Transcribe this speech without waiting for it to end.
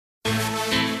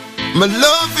Me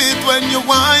love it when you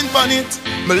whine pon it.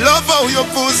 Me love how your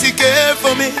pussy care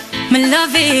for me. Me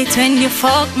love it when you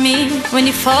fuck me, when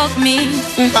you fuck me.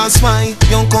 That's why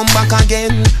you come back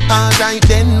again. Alright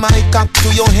then, my cock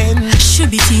to your hand.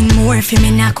 Should be teen more for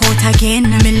me knock out again.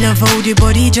 Me love how the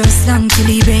body just long till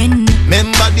he bend.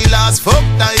 Remember the last fuck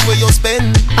time where you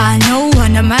spend. I know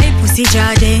one of my pussy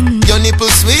Jordan. Your nipple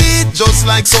sweet, just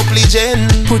like supply gen.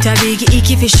 Put a big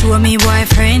icky fi show me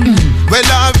boyfriend. Well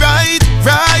alright,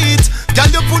 right. Girl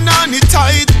you put on it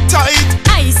tight, tight.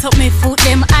 Ice up me foot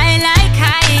them I like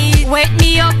high. Wet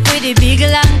me up with a big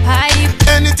long pipe.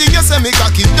 Anything you say me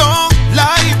cocky don't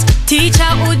light. Teacher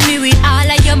would me with all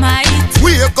of your might.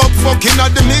 Wake up fucking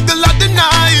at the middle of the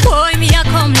night. Boy me a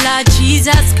come Lord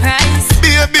Jesus Christ.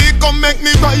 Baby come make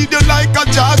me ride you like a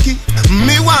jockey.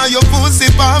 Me want your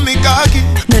pussy for me cocky.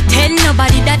 No tell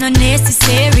nobody that no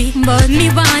necessary, but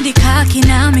me want the cocky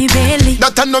now me belly.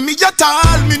 That I know me at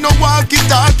all, me no walkie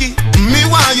talkie. Me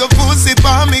want your pussy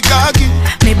for me cocky.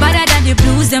 Me better than the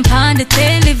blues them on the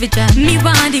television. Me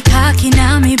want the cocky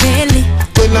now me belly.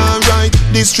 Well alright,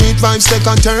 the street vibes take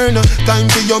a turn. Time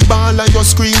for your ball and your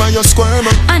scream and your squirm.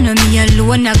 I know me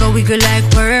alone I go wiggle like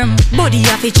worm. Body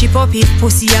have to chip up if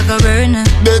pussy I go burn.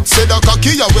 Dead say the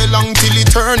cocky you well long till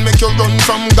it turn. Make you run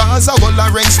from Gaza while I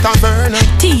rent tavern.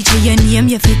 Teach you your name,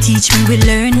 you fi teach me we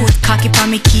learn. Put cocky pa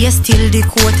me case till the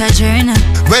court adjourn.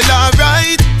 Well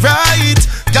alright, right.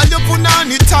 Girl you put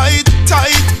on it tight,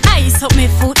 tight. Ice up me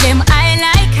foot them I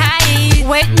like high.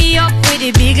 Wet me up with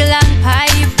a big long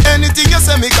pipe. Anything you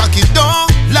say me cocky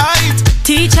don't light.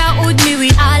 Teacher would me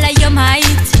with all of your might.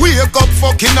 Wake up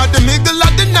fucking at the middle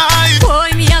of the night.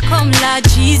 Boy me a come Lord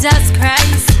Jesus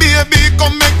Christ. Baby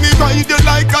come make me ride you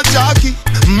like a jockey.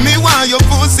 Me want your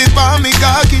pussy for me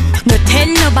cocky. No tell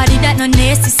nobody that no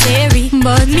necessary,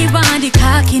 but me want the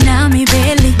cocky now me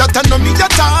belly. That I know me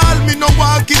at all, me no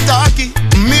walkie talkie.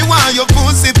 Me want your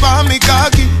pussy for me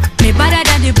cocky. Me better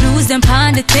than the blues them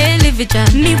on the television.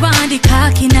 Me want the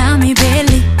cocky now me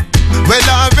belly. Well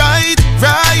alright,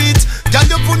 right. Girl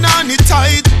you put on it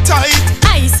tight, tight.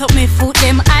 Ice up me foot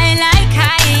them I like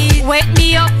high. Wet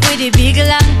me up with a big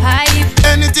long pipe.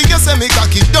 Anything you say me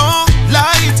cocky don't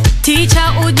light. Teacher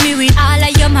would me with all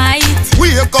of your might.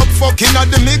 Wake up fucking at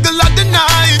the middle of the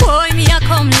night. Boy me a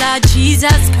come Lord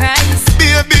Jesus Christ.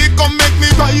 Baby come make me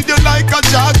ride you like a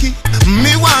jockey.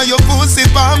 Me want your pussy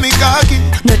for me cocky.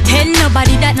 No tell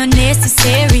nobody that no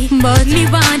necessary, but me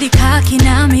want the cocky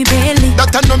now me belly.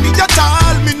 That I know me at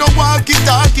all, me no walkie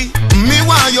talkie. Me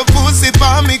want your pussy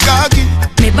for me cocky.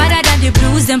 Me better than the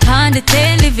blues them on the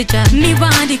television. Me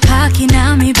want the cocky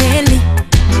now me belly.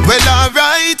 Well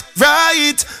alright,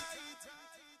 right.